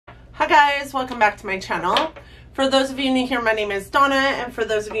Hi guys, welcome back to my channel. For those of you new here, my name is Donna, and for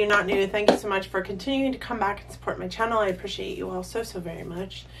those of you not new, thank you so much for continuing to come back and support my channel. I appreciate you all so very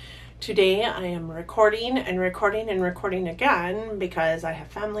much. Today I am recording again because I have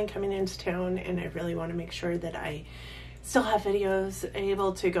family coming into town and I really want to make sure that I still have videos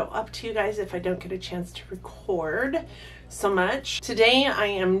able to go up to you guys if I don't get a chance to record so much. Today I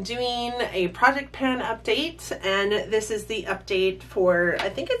am doing a project pan update, and this is the update for, I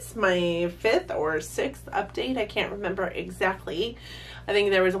think it's my 5th or 6th update. I can't remember exactly. I think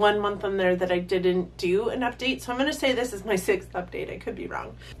there was 1 month in there that I didn't do an update, so I'm going to say this is my 6th update. I could be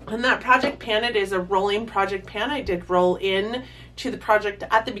wrong. On that project pan, it is a rolling project pan. I did roll in to the project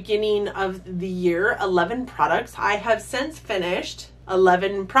at the beginning of the year 11 products. I have since finished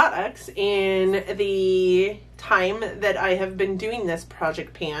 11 products in the time that I have been doing this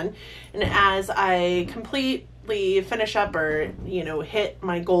project pan, and as I completely finish up or hit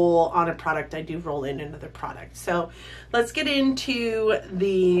my goal on a product, I do roll in another product. So let's get into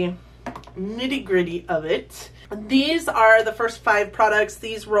the nitty-gritty of it. These are the first 5 products.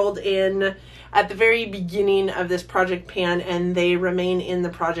 These rolled in at the very beginning of this project pan, and they remain in the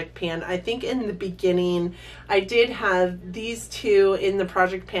project pan. I think in the beginning I did have these 2 in the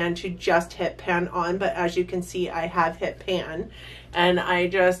project pan to just hit pan on, but as you can see I have hit pan, and I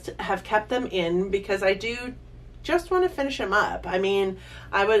just have kept them in because I do just want to finish them up. I mean,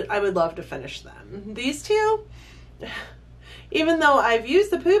 I would love to finish them. These 2, even though I've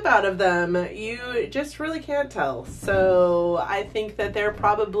used the poop out of them, you just really can't tell. So I think that they're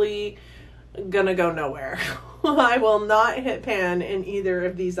probably gonna go nowhere. I will not hit pan in either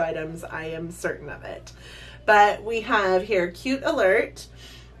of these items. I am certain of it. But we have here Cute Alert,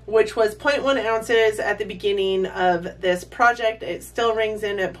 which was 0.1 ounces at the beginning of this project. It still rings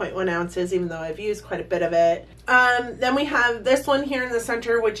in at 0.1 ounces, even though I've used quite a bit of it. Then we have this one here in the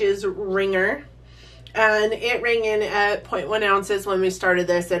center, which is Ringer. And it rang in at 0.1 ounces when we started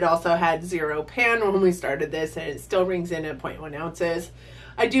this. It also had 0 pan when we started this, and it still rings in at 0.1 ounces.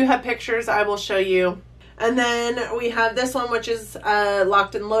 I do have pictures I will show you. And then we have this one, which is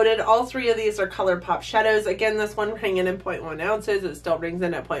Locked and Loaded. All 3 of these are ColourPop shadows. Again, this one rang in at 0.1 ounces. It still rings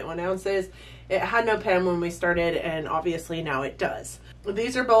in at 0.1 ounces. It had no pan when we started, and obviously now it does.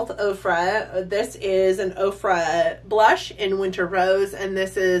 These are both Ofra. This is an Ofra blush in Winter Rose, and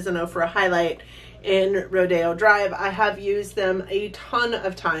this is an Ofra highlight in Rodeo Drive. I have used them a ton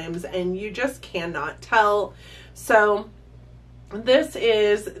of times, and you just cannot tell. So this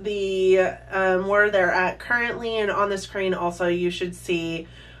is the where they're at currently, and on the screen also you should see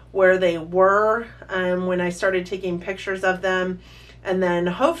where they were when I started taking pictures of them, and then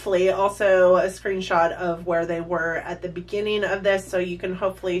hopefully also a screenshot of where they were at the beginning of this, so you can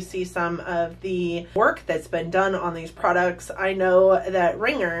hopefully see some of the work that's been done on these products. I know that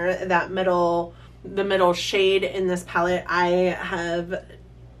Ringer, the middle shade in this palette, I have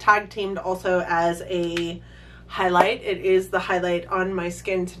tag teamed also as a highlight. It is the highlight on my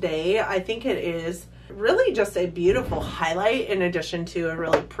skin today. I think it is really just a beautiful highlight in addition to a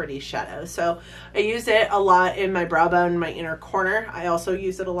really pretty shadow. So I use it a lot in my brow bone, my inner corner. I also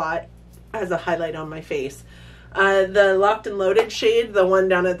use it a lot as a highlight on my face. The Locked and Loaded shade, the one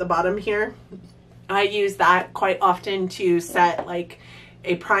down at the bottom here, I use that quite often to set like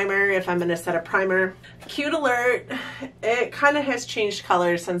a primer if I'm going to set a primer. Cute Alert, it kind of has changed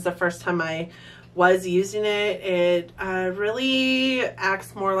colors since the first time I was using it. It really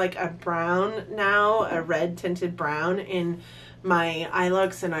acts more like a brown now, a red tinted brown in my eye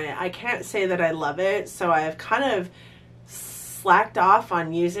looks, and I can't say that I love it, so I've kind of slacked off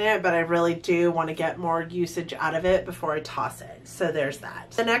on using it, but I really do want to get more usage out of it before I toss it. So there's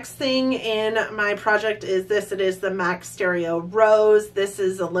that. The next thing in my project is this. It is the MAC Stereo Rose. This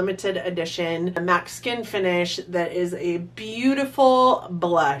is a limited edition MAC skin finish that is a beautiful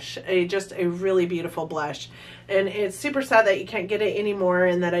blush, just a really beautiful blush. And it's super sad that you can't get it anymore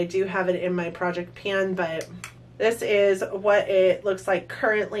and that I do have it in my project pan, but this is what it looks like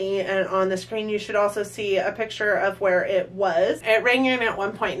currently, and on the screen you should also see a picture of where it was. It rang in at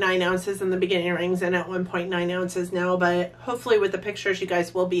 1.9 ounces in the beginning, it rings in at 1.9 ounces now, but hopefully with the pictures you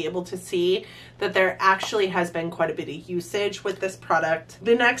guys will be able to see that there actually has been quite a bit of usage with this product.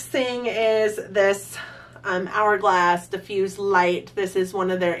 The next thing is this Hourglass Diffuse Light. This is one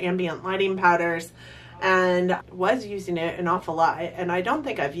of their ambient lighting powders, and was using it an awful lot, and I don't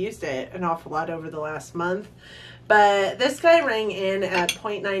think I've used it an awful lot over the last month. But this guy rang in at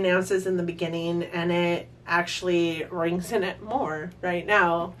 0.9 ounces in the beginning, and it actually rings in at more right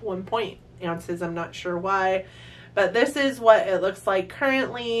now, 1 ounces. I'm not sure why, But this is what it looks like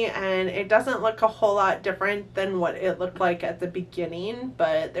currently, and it doesn't look a whole lot different than what it looked like at the beginning,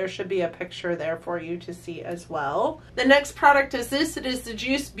 but there should be a picture there for you to see as well. The next product is this. It is the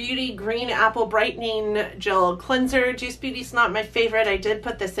Juice Beauty Green Apple Brightening Gel Cleanser. Juice Beauty's not my favorite. I did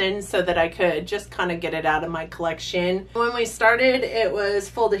put this in so that I could just kind of get it out of my collection. When we started, it was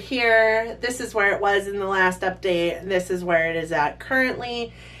full to here. This is where it was in the last update. This is where it is at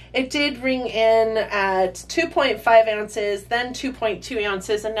currently. It did ring in at 2.5 ounces, then 2.2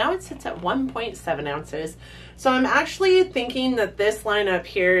 ounces, and now it sits at 1.7 ounces. So I'm actually thinking that this lineup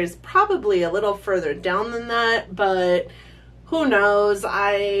here is probably a little further down than that, but who knows?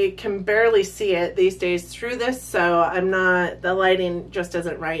 I can barely see it these days through this, so the lighting just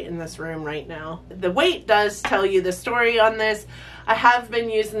isn't right in this room right now. The weight does tell you the story on this. I have been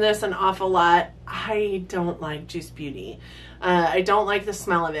using this an awful lot. I don't like Juice Beauty. I don't like the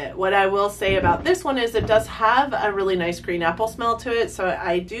smell of it. What I will say about this one is it does have a really nice green apple smell to it, so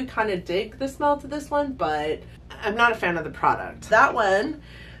I do kind of dig the smell to this one, but I'm not a fan of the product. That one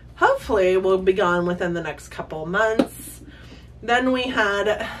hopefully will be gone within the next couple months. Then we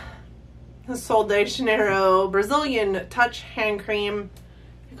had the Sol de Janeiro Brazilian Touch Hand Cream.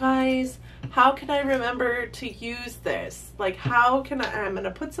 You guys, how can I remember to use this? Like, how can I'm gonna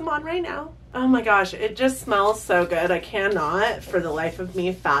put some on right now. Oh my gosh, it just smells so good. I cannot for the life of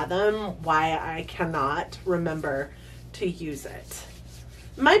me fathom why I cannot remember to use it.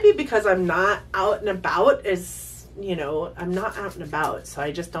 It might be because I'm not out and about I'm not out and about, so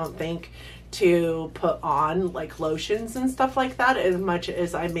I just don't think to put on like lotions and stuff like that as much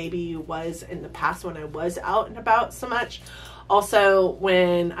as I maybe was in the past when I was out and about so much. Also,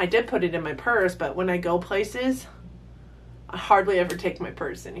 when I did put it in my purse, but when I go places, I hardly ever take my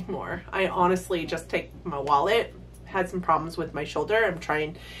purse anymore. I honestly just take my wallet. Had some problems with my shoulder. I'm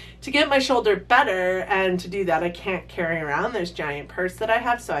trying to get my shoulder better, and to do that I can't carry around this giant purse that I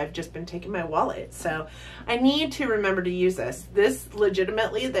have, so I've just been taking my wallet. So I need to remember to use this. This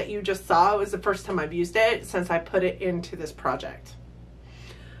legitimately that you just saw was the first time I've used it since I put it into this project.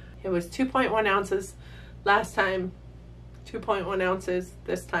 It was 2.1 ounces last time, 2.1 ounces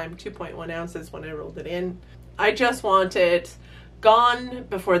this time, 2.1 ounces when I rolled it in. I just want it gone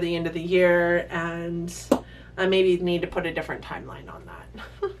before the end of the year, and I maybe need to put a different timeline on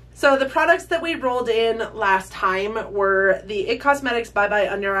that. So the products that we rolled in last time were the IT Cosmetics Bye Bye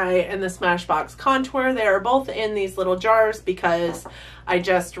Under Eye and the Smashbox Contour. They are both in these little jars because I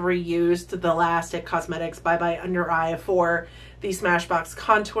just reused the last IT Cosmetics Bye Bye Under Eye for the Smashbox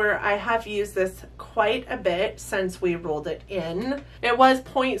Contour. I have used this quite a bit since we rolled it in. It was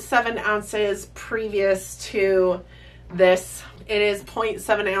 0.7 ounces previous to this. It is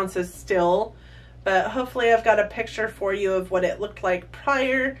 0.7 ounces still, but hopefully I've got a picture for you of what it looked like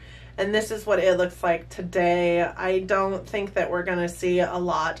prior, and this is what it looks like today. I don't think that we're gonna see a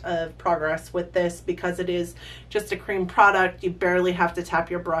lot of progress with this because it is just a cream product. You barely have to tap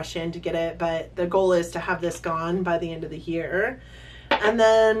your brush in to get it, but the goal is to have this gone by the end of the year. And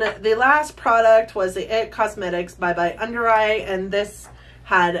then the last product was the IT Cosmetics Bye Bye Under Eye, and this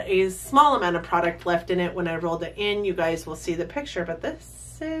had a small amount of product left in it when I rolled it in. You guys will see the picture, but this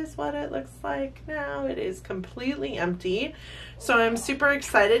is what it looks like now. It is completely empty. So I'm super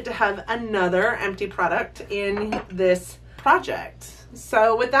excited to have another empty product in this project.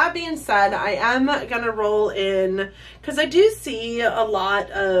 So with that being said, I am gonna roll in, because I do see a lot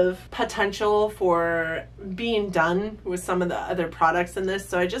of potential for being done with some of the other products in this.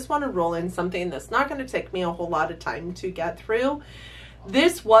 So I just want to roll in something that's not going to take me a whole lot of time to get through.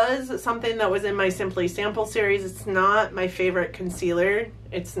 This was something that was in my Simply Sample series. It's not my favorite concealer.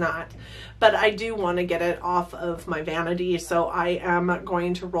 It's not. But I do want to get it off of my vanity, so I am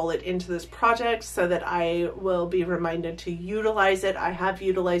going to roll it into this project so that I will be reminded to utilize it. I have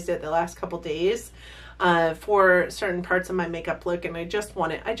utilized it the last couple days for certain parts of my makeup look, and I just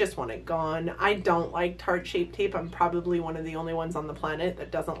want it gone. I don't like Tarte Shape Tape. I'm probably one of the only ones on the planet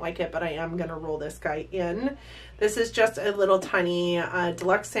that doesn't like it, but I am going to roll this guy in. This is just a little tiny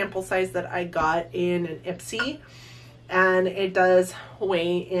deluxe sample size that I got in an IPSY, and it does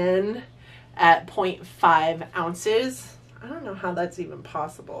weigh in at 0.5 ounces. I don't know how that's even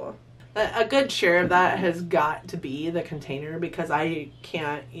possible. A good share of that has got to be the container, because I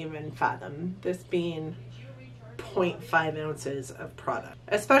can't even fathom this being 0.5 ounces of product,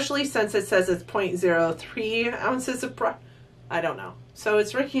 especially since it says it's 0.03 ounces of product. I don't know. So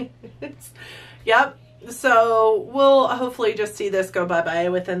it's yep, So we'll hopefully just see this go bye-bye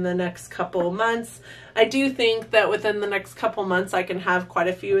within the next couple months. I do think that within the next couple months I can have quite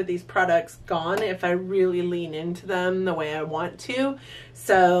a few of these products gone if I really lean into them the way I want to.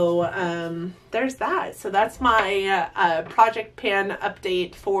 So there's that. So that's my project pan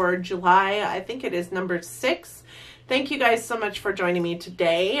update for July. I think it is number 6. Thank you guys so much for joining me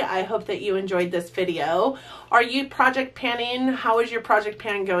today. I hope that you enjoyed this video. Are you project panning? How is your project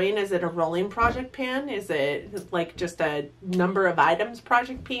pan going? Is it a rolling project pan? Is it like just a number of items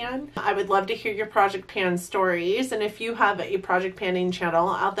project pan? I would love to hear your project pan stories. And if you have a project panning channel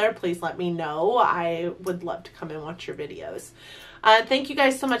out there, please let me know. I would love to come and watch your videos. Thank you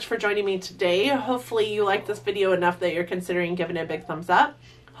guys so much for joining me today. Hopefully you liked this video enough that you're considering giving it a big thumbs up.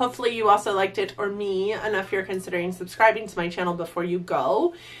 Hopefully you also liked it, or me, enough you're considering subscribing to my channel before you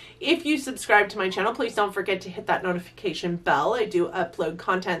go. If you subscribe to my channel, please don't forget to hit that notification bell. I do upload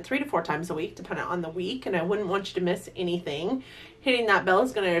content 3 to 4 times a week, depending on the week, and I wouldn't want you to miss anything. Hitting that bell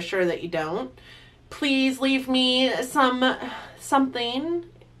is going to assure that you don't. Please leave me some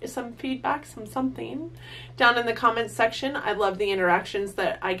feedback, something down in the comments section. I love the interactions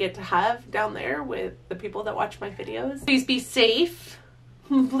that I get to have down there with the people that watch my videos. Please be safe.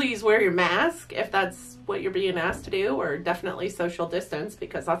 Please wear your mask if that's what you're being asked to do, or definitely social distance,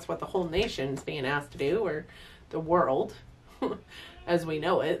 because that's what the whole nation's being asked to do, or the world as we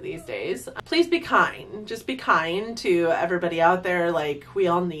know it these days. Please be kind. Just be kind to everybody out there. Like, we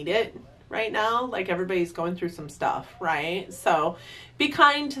all need it right now. Like, everybody's going through some stuff, right? So be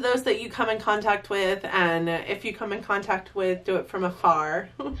kind to those that you come in contact with, and if you come in contact with, do it from afar.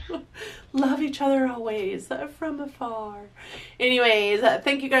 Love each other always from afar. Anyways,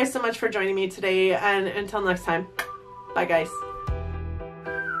 thank you guys so much for joining me today, and until next time, bye guys.